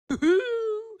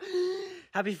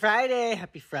Happy Friday,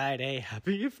 happy Friday,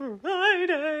 happy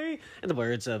Friday. In the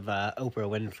words of Oprah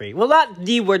Winfrey. Well, not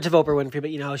the words of Oprah Winfrey,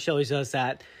 but you know how she always does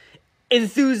that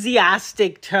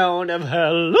enthusiastic tone of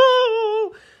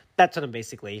hello. That's what I'm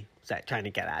basically trying to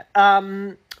get at.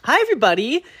 Hi,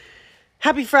 everybody.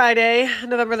 Happy Friday,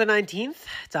 November the 19th.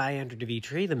 It's I, Andrew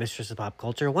DeVitri, the mistress of pop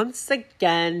culture, once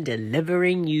again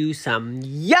delivering you some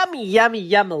yummy,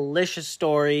 delicious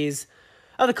stories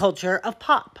of the culture of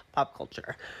pop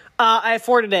culture. I have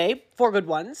four today, four good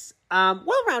ones.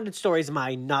 Well-rounded stories, in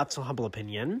my not-so-humble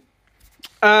opinion.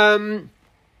 And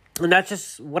that's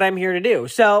just what I'm here to do.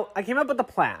 So, I came up with a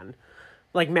plan.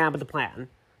 Man with a plan.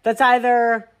 That's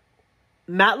either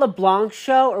Matt LeBlanc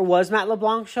show, or was Matt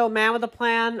LeBlanc show Man with a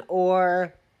Plan,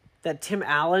 or that Tim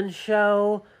Allen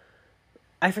show.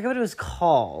 I forget what it was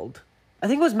called. I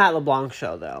think it was Matt LeBlanc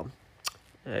show, though.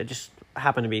 I just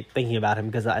happened to be thinking about him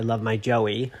because I love my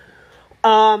Joey.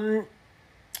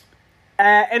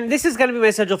 And this is going to be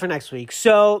my schedule for next week.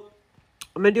 So,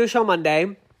 I'm going to do a show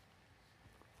Monday.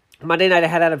 Monday night, I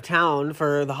head out of town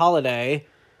for the holiday.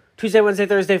 Tuesday, Wednesday,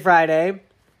 Thursday, Friday.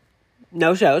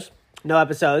 No shows. No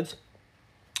episodes.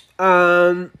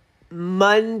 Monday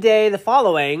the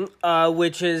following,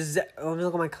 which is, let me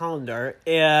look at my calendar,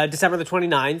 December the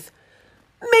 29th.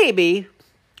 Maybe.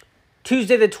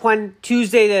 Tuesday the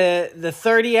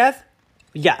 30th.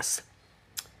 Yes.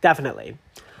 Definitely.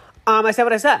 I said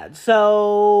what I said.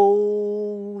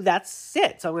 So that's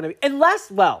it. So I'm going to be, unless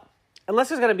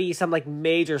there's going to be some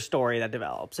major story that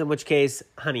develops, in which case,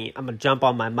 honey, I'm going to jump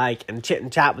on my mic and chit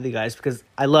and chat with you guys because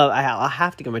I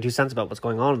have to give my 2 cents about what's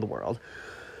going on in the world.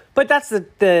 But that's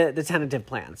the tentative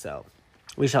plan, so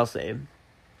we shall see.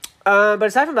 But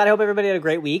aside from that, I hope everybody had a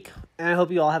great week, and I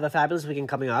hope you all have a fabulous weekend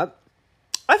coming up.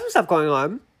 I have some stuff going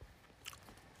on.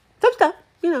 Some stuff,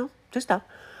 just stuff.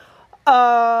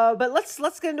 But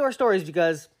let's get into our stories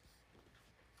because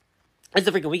it's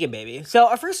the freaking weekend, baby. So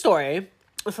our first story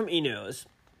is from E! News.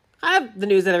 I have the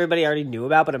news that everybody already knew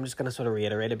about, but I'm just going to sort of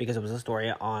reiterate it because it was a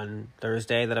story on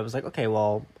Thursday that I was like, okay,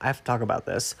 well, I have to talk about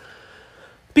this.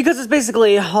 Because it's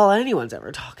basically all anyone's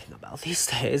ever talking about these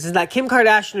days is that Kim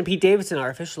Kardashian and Pete Davidson are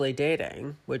officially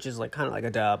dating, which is kind of like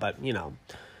a duh, but E!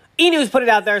 News put it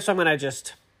out there, so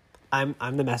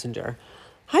I'm the messenger.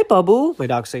 Hi, Bubble. My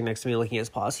dog's sitting next to me licking his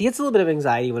paws. He gets a little bit of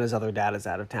anxiety when his other dad is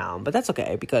out of town, but that's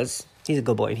okay because he's a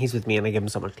good boy and he's with me and I give him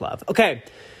so much love. Okay.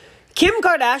 Kim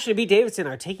Kardashian and Pete Davidson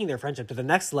are taking their friendship to the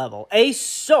next level. A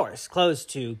source close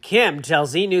to Kim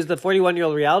tells E! News the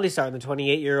 41-year-old reality star and the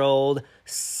 28-year-old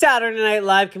Saturday Night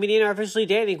Live comedian are officially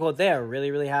dating. Quote, they are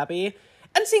really, really happy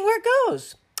and seeing where it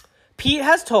goes. Pete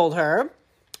has told her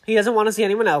he doesn't want to see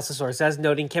anyone else, the source says,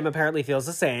 noting Kim apparently feels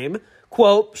the same.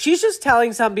 Quote, she's just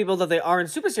telling some people that they aren't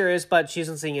super serious, but she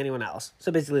isn't seeing anyone else. So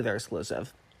basically they're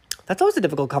exclusive. That's always a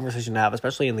difficult conversation to have,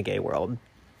 especially in the gay world.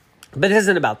 But this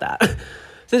isn't about that.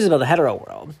 This is about the hetero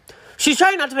world. She's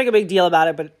trying not to make a big deal about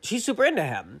it, but she's super into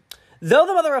him. Though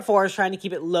the mother of four is trying to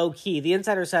keep it low-key, the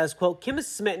insider says, quote, Kim is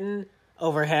smitten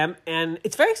over him, and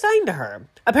it's very exciting to her.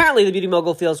 Apparently, the beauty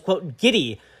mogul feels, quote,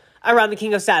 giddy around the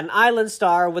King of Staten Island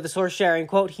star, with the source sharing,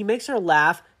 quote, he makes her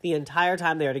laugh the entire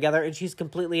time they are together, and she's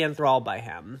completely enthralled by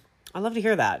him. I love to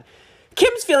hear that.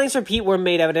 Kim's feelings for Pete were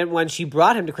made evident when she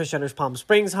brought him to Kris Jenner's Palm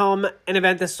Springs home, an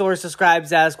event the source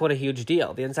describes as, quote, a huge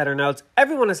deal. The insider notes,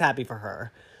 everyone is happy for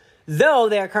her. Though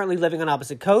they are currently living on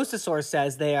opposite coasts, the source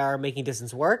says they are making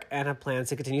distance work and have plans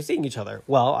to continue seeing each other.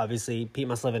 Well, obviously, Pete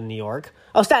must live in New York.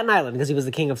 Oh, Staten Island, because he was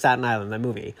the king of Staten Island, that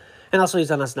movie. And also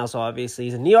he's on SNL, so obviously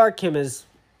he's in New York. Kim is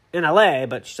in LA,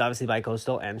 but she's obviously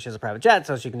bi-coastal, and she has a private jet,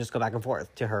 so she can just go back and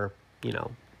forth to her,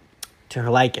 to her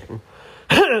liking.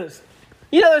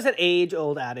 There's an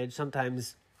age-old adage,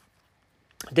 sometimes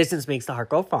distance makes the heart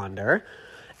grow fonder.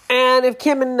 And if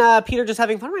Kim and Pete are just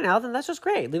having fun right now, then that's just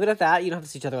great. Leave it at that. You don't have to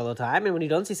see each other all the time. And when you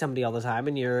don't see somebody all the time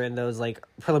and you're in those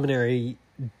preliminary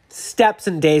steps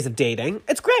and days of dating,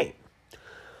 it's great.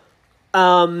 But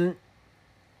I'm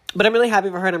really happy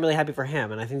for her and I'm really happy for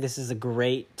him. And I think this is a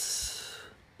great,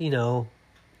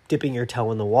 dipping your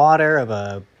toe in the water of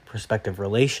a prospective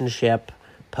relationship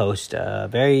post a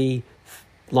very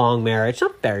long marriage.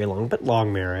 Not very long, but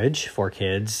long marriage, 4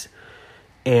 kids.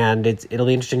 And it'll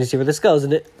be interesting to see where this goes.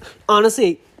 And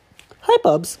honestly, hi,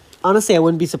 Bubs. Honestly, I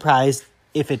wouldn't be surprised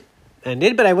if it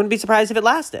ended, but I wouldn't be surprised if it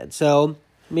lasted. So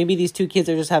maybe these 2 kids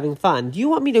are just having fun. Do you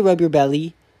want me to rub your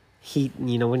belly?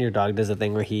 When your dog does a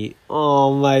thing where he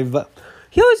always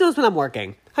knows when I'm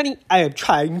working. Honey, I am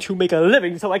trying to make a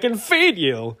living so I can feed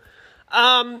you.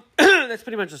 That's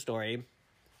pretty much the story.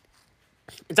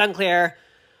 It's unclear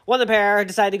when the pair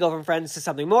decided to go from friends to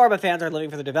something more, but fans are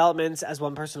living for the developments. As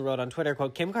one person wrote on Twitter,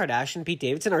 quote, Kim Kardashian and Pete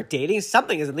Davidson are dating.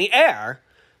 Something is in the air.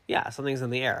 Yeah, something's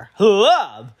in the air.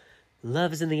 Love!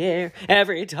 Love is in the air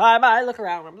every time I look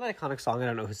around. Remember that iconic song? I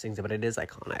don't know who sings it, but it is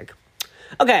iconic.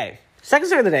 Okay, second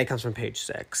story of the day comes from page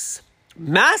 6.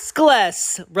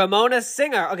 Maskless Ramona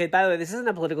Singer. Okay, by the way, this isn't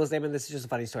a political statement. This is just a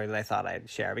funny story that I thought I'd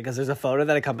share because there's a photo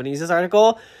that accompanies this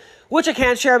article, which I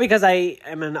can't share because I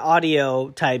am an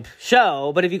audio type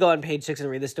show. But if you go on page 6 and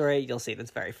read the story, you'll see it.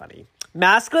 It's very funny.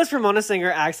 Maskless Ramona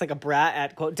Singer acts like a brat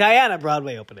at, quote, Diana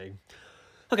Broadway opening.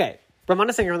 Okay,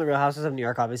 Ramona Singer from the Real Housewives of New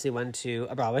York obviously went to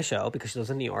a Broadway show because she lives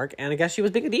in New York, and I guess she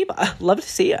was being a diva. Love to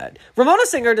see it. Ramona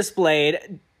Singer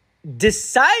displayed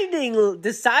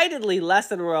decidedly less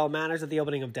than royal manners at the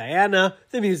opening of Diana,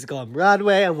 the musical on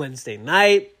Broadway, on Wednesday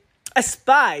night. A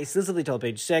spy exclusively told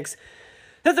page 6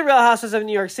 that the Real Housewives of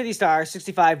New York City star,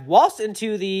 65, waltzed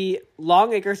into the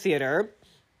Longacre Theater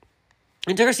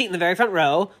and took her seat in the very front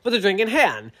row with a drink in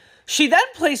hand. She then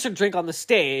placed her drink on the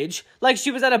stage like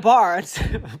she was at a bar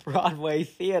instead of a Broadway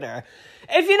theater.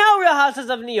 If you know Real Housewives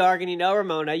of New York and you know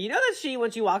Ramona, you know that she,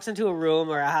 when she walks into a room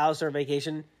or a house or a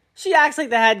vacation, she acts like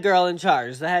the head girl in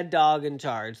charge, the head dog in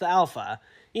charge, the alpha.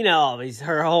 You know, always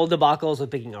her whole debacles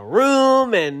with picking a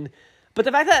room. But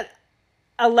the fact that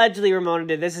allegedly Ramona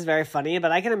did this is very funny,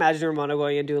 but I can imagine Ramona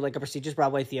going into like a prestigious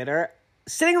Broadway theater,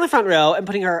 sitting in the front row and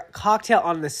putting her cocktail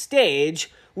on the stage,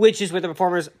 which is where the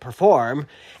performers perform,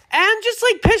 and just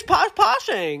like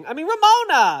poshing. I mean,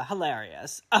 Ramona,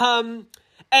 hilarious.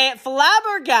 A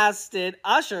flabbergasted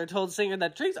usher told Singer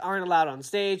that drinks aren't allowed on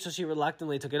stage, so she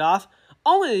reluctantly took it off,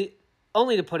 only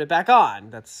to put it back on.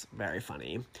 That's very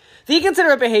funny. The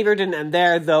inconsiderate behavior didn't end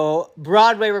there, though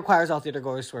Broadway requires all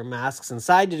theatergoers to wear masks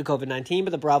inside due to COVID-19,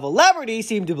 but the Bravo celebrity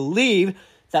seemed to believe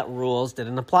that rules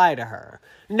didn't apply to her.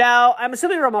 Now, I'm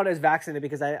assuming Ramona is vaccinated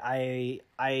because I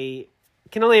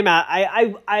can only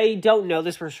imagine. I don't know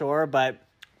this for sure, but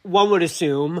one would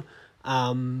assume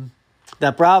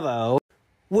that Bravo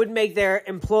would make their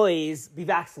employees be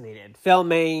vaccinated,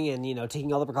 filming and,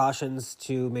 taking all the precautions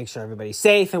to make sure everybody's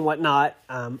safe and whatnot.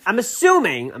 I'm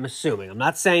assuming. I'm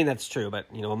not saying that's true, but,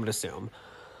 one would assume.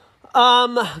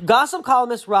 Gossip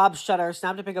columnist Rob Shutter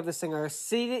snapped a pic of the singer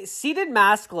seated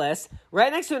maskless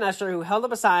right next to an usher who held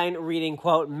up a sign reading,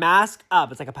 quote, mask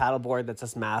up. It's like a paddleboard that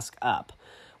says mask up.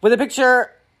 With a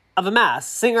picture of a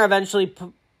mask, Singer eventually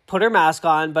put her mask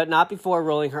on, but not before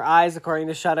rolling her eyes, according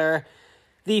to Shutter.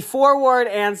 The forward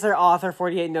answer author,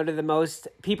 48, noted that most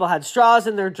people had straws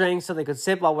in their drinks so they could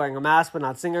sip while wearing a mask, but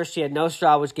not Singer. She had no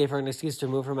straw, which gave her an excuse to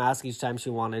remove her mask each time she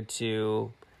wanted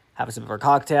to have a sip of her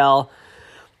cocktail.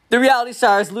 The reality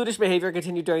star's ludish behavior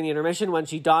continued during the intermission when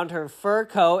she donned her fur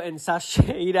coat and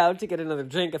sashayed out to get another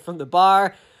drink from the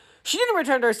bar. She didn't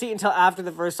return to her seat until after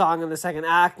the first song in the second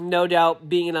act, no doubt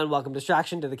being an unwelcome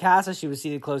distraction to the cast as she was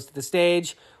seated close to the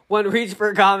stage. When reached for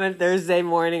a comment Thursday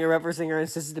morning, a rep for Singer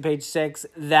insisted to page 6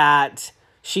 that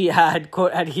she had,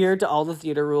 quote, adhered to all the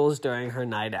theater rules during her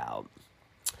night out.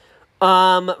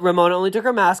 Ramona only took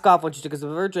her mask off when she took a sip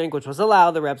of her drink, which was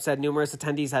allowed. The rep said numerous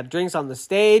attendees had drinks on the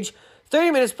stage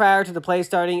 30 minutes prior to the play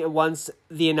starting, and once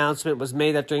the announcement was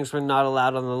made that drinks were not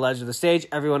allowed on the ledge of the stage,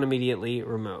 everyone immediately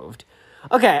removed.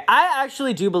 Okay, I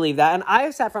actually do believe that, and I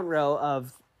have sat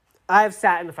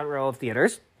in the front row of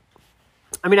theaters.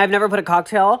 I mean, I've never put a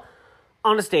cocktail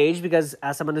on a stage because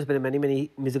as someone who's been in many,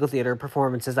 many musical theater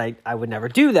performances, I would never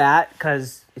do that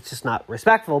because it's just not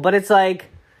respectful. But it's like,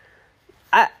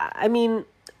 I mean,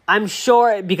 I'm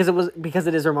sure because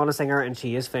it is Ramona Singer and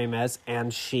she is famous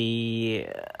and she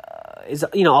is,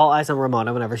 all eyes on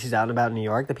Ramona whenever she's out and about in New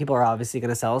York, that people are obviously going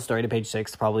to sell a story to page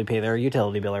 6 to probably pay their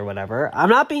utility bill or whatever. I'm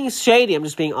not being shady. I'm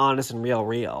just being honest and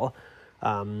real.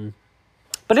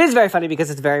 But it is very funny because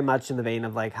it's very much in the vein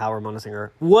of like how Ramona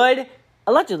Singer would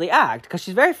allegedly act because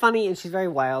she's very funny and she's very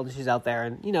wild and she's out there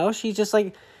and, she's just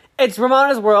like, it's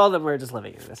Ramona's world and we're just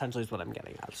living in it, essentially is what I'm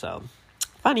getting at. So,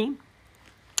 funny.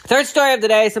 Third story of the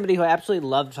day, somebody who I absolutely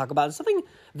love to talk about, and something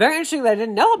very interesting that I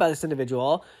didn't know about this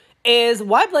individual is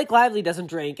why Blake Lively doesn't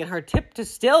drink and her tip to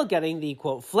still getting the,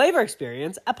 quote, flavor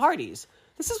experience at parties.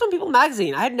 This is from People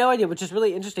magazine. I had no idea, which is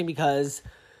really interesting because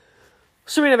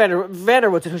Serena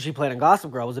Vanderwoodson, who she played on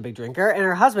Gossip Girl, was a big drinker, and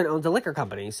her husband owns a liquor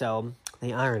company, so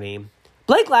the irony.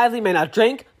 Blake Lively may not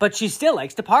drink, but she still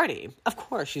likes to party. Of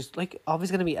course, she's like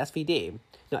always going to be SVD.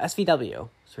 No, SVW.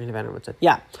 Serena Vanderwoodson.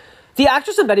 Yeah. The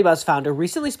actress and Betty Buzz founder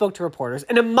recently spoke to reporters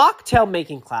in a mocktail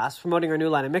making class promoting her new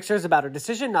line of mixers about her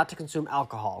decision not to consume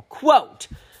alcohol. Quote,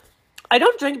 I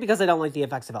don't drink because I don't like the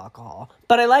effects of alcohol,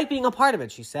 but I like being a part of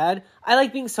it, she said. I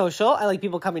like being social. I like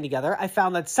people coming together. I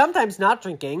found that sometimes not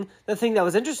drinking, the thing that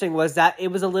was interesting was that it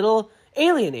was a little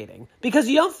alienating because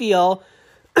you don't feel,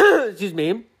 excuse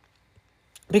me,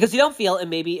 because you don't feel, and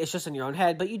maybe it's just in your own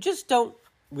head, but you just don't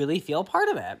really feel part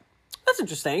of it. That's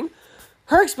interesting.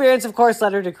 Her experience, of course,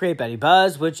 led her to create Betty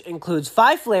Buzz, which includes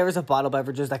 5 flavors of bottled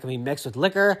beverages that can be mixed with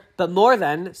liquor, but more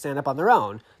than stand up on their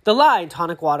own. The line,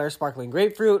 tonic water, sparkling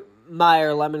grapefruit,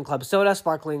 Meyer Lemon Club Soda,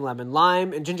 sparkling lemon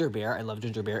lime, and ginger beer, I love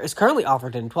ginger beer, is currently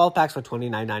offered in 12 packs for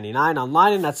 $29.99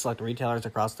 online and at select retailers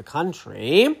across the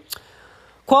country.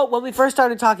 Quote, when we first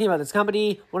started talking about this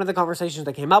company, one of the conversations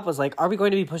that came up was like, are we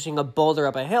going to be pushing a boulder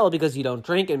up a hill because you don't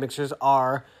drink and mixers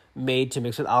are made to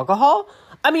mix with alcohol?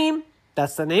 I mean,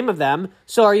 that's the name of them.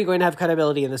 So are you going to have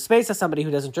credibility in the space as somebody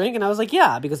who doesn't drink? And I was like,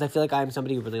 yeah, because I feel like I'm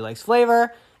somebody who really likes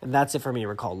flavor. And that's it for me,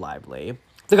 recalled Lively.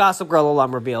 The Gossip Girl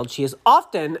alum revealed she is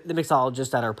often the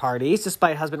mixologist at her parties,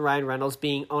 despite husband Ryan Reynolds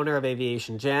being owner of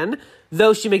Aviation Gin.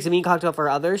 Though she makes a mean cocktail for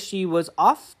others, she was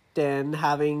often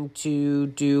having to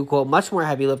do, quote, much more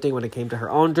heavy lifting when it came to her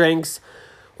own drinks.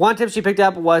 One tip she picked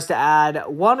up was to add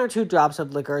 1 or 2 drops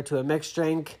of liquor to a mixed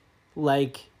drink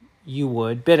like you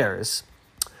would bitters.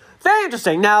 Very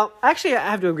interesting. Now, actually,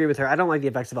 I have to agree with her. I don't like the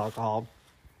effects of alcohol.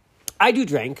 I do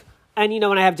drink. And,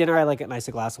 when I have dinner, I like a nice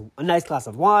glass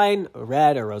of wine, a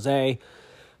red or rosé.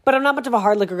 But I'm not much of a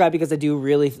hard liquor guy because I do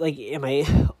really, in my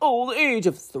ripe old age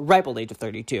of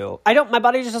 32, my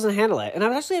body just doesn't handle it. And I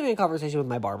was actually having a conversation with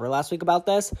my barber last week about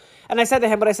this. And I said to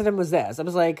him, what I said to him was this. I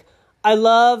was like, I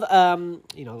love, a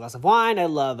glass of wine. I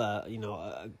love, a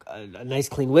nice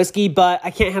clean whiskey, but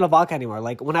I can't handle vodka anymore.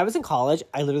 Like, when I was in college,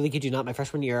 I literally kid you not, my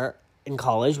freshman year in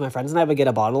college, my friends and I would get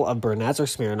a bottle of Burnett's or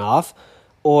Smirnoff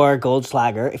or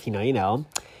Goldschlager, if you know, you know,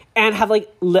 and have,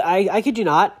 I kid you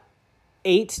not,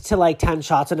 8 to 10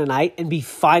 shots in a night and be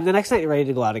fine the next night and ready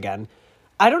to go out again.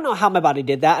 I don't know how my body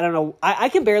did that. I don't know. I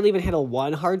can barely even handle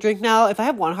one hard drink now. If I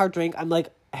have one hard drink, I'm,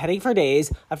 headache for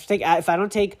days. If I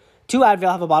don't take 2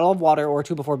 Advil, have a bottle of water or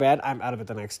 2 before bed, I'm out of it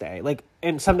the next day.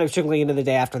 And sometimes trickling into the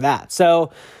day after that.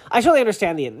 So I totally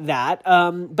understand that.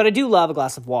 But I do love a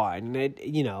glass of wine.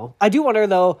 I do wonder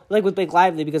though, with Blake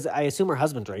Lively, because I assume her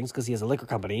husband drinks because he has a liquor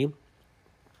company.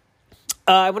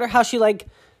 I wonder how she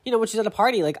when she's at a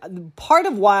party, part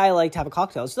of why I like to have a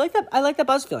cocktail is I like that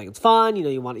buzz feeling. It's fun.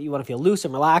 You want to feel loose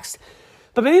and relaxed.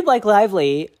 But maybe Blake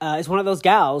Lively is one of those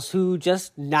gals who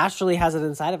just naturally has it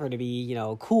inside of her to be,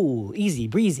 cool, easy,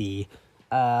 breezy.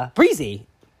 Breezy.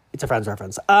 It's a Friends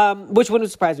reference. Which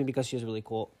wouldn't surprise me because she's really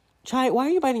cool. Chai, why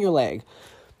are you biting your leg?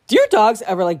 Do your dogs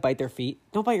ever, bite their feet?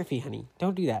 Don't bite your feet, honey.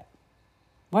 Don't do that.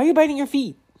 Why are you biting your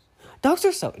feet? Dogs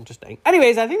are so interesting.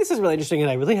 Anyways, I think this is really interesting, and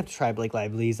I really have to try Blake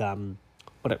Lively's,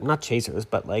 not chasers,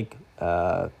 but,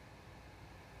 whatever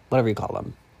you call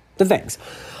them. The things.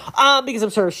 Because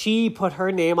I'm sure if she put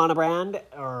her name on a brand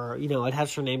or,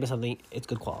 attached her name to something, it's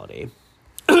good quality.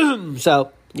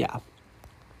 So, yeah.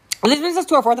 And this brings us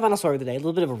to our 4th and final story of the day, a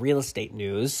little bit of real estate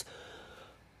news.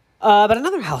 But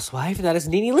another housewife, and that is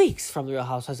Nene Leakes from The Real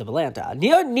Housewives of Atlanta.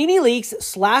 Nene Leakes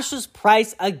slashes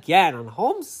price again on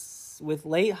homes with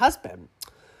late husband.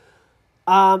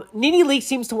 Nene Leakes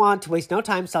seems to want to waste no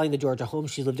time selling the Georgia home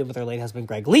she lived in with her late husband,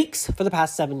 Greg Leakes, for the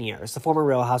past 7 years. The former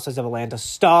Real Housewives of Atlanta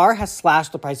star has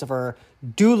slashed the price of her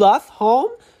Duluth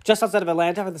home just outside of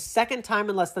Atlanta for the 2nd time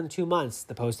in less than 2 months,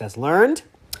 the Post has learned.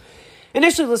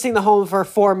 Initially listing the home for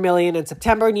 $4 million in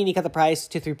September, Nene cut the price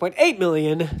to $3.8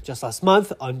 million just last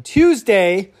month. On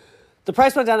Tuesday, the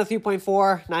price went down to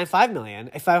 $3.495 million,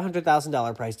 a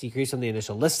 $500,000 price decrease from the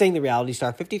initial listing. The reality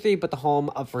star 53 put the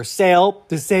home up for sale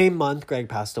the same month Greg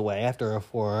passed away after a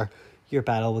 4-year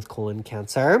battle with colon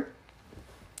cancer.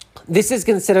 This is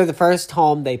considered the first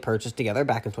home they purchased together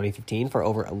back in 2015 for a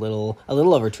little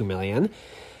over $2 million.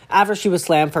 After she was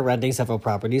slammed for renting several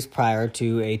properties prior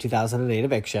to a 2008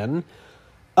 eviction.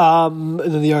 And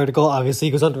then the article obviously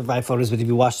goes on to provide photos, but if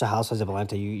you watch The Housewives of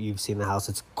Atlanta, you've seen the house.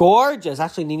 It's gorgeous.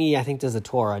 Actually, Nene, I think, does a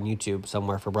tour on YouTube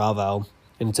somewhere for Bravo.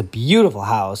 And it's a beautiful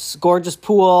house. Gorgeous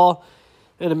pool,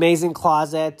 an amazing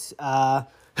closet.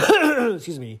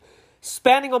 Excuse me.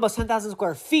 Spanning almost 10,000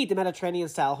 square feet, the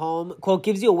Mediterranean-style home, quote,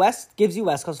 gives you West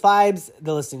Coast vibes,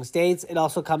 the listing states. It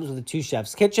also comes with 2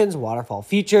 chef's kitchens, waterfall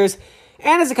features,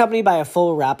 and is accompanied by a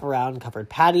full wraparound covered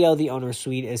patio. The owner's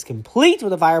suite is complete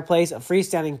with a fireplace, a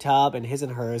freestanding tub, and his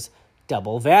and hers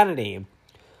double vanity.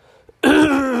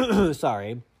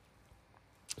 Sorry.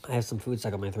 I have some food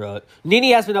stuck on my throat.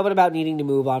 Nene has been open about needing to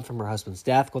move on from her husband's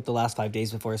death. Quote, the last 5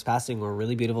 days before his passing were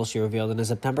really beautiful, she revealed in a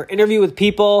September interview with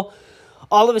People.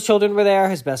 All of his children were there.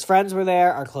 His best friends were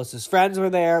there. Our closest friends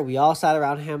were there. We all sat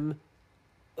around him.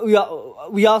 We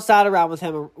all sat with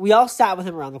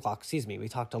him around the clock. We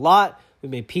talked a lot. We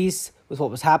made peace with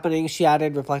what was happening, she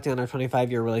added, reflecting on her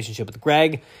 25-year relationship with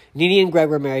Greg. Nene and Greg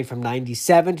were married from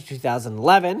 1997 to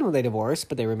 2011 when they divorced,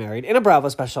 but they were married in a Bravo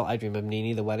special, I Dream of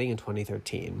Nene, the wedding in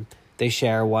 2013. They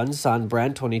share one son,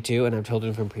 Brent, 22, and have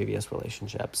children from previous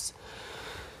relationships.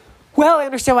 Well, I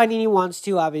understand why Nene wants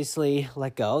to obviously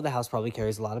let go. The house probably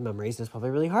carries a lot of memories. And it's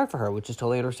probably really hard for her, which is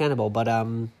totally understandable. But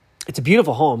it's a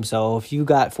beautiful home. So if you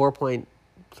got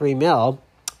 4.3 mil,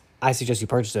 I suggest you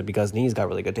purchase it because Nene's got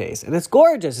really good taste. And it's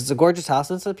gorgeous. It's a gorgeous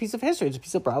house. And it's a piece of history. It's a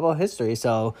piece of Bravo history.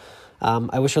 So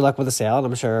I wish her luck with the sale. And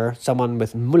I'm sure someone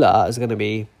with moolah is going to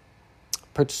be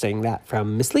purchasing that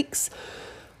from Miss Leakes.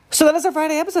 So that was our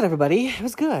Friday episode, everybody. It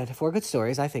was good. 4 good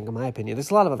stories, I think, in my opinion. There's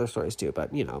a lot of other stories, too,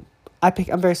 but,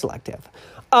 I'm very selective.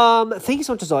 Thank you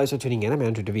so much, as always, for tuning in. I'm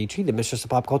Andrew DeVitri, the Mistress of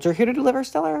Pop Culture, here to deliver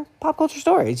stellar pop culture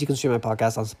stories. You can stream my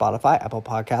podcast on Spotify, Apple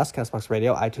Podcasts, CastBox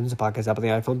Radio, iTunes, the podcast app on the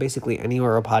iPhone, basically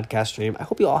anywhere a podcast stream. I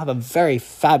hope you all have a very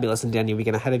fabulous and dandy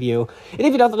weekend ahead of you. And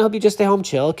if you don't, then I hope you just stay home,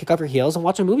 chill, kick off your heels, and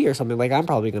watch a movie or something like I'm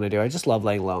probably going to do. I just love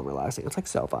laying low and relaxing.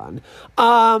 It's, so fun.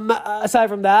 Aside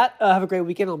from that, have a great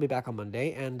weekend. I'll be back on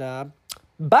Monday, and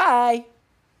bye!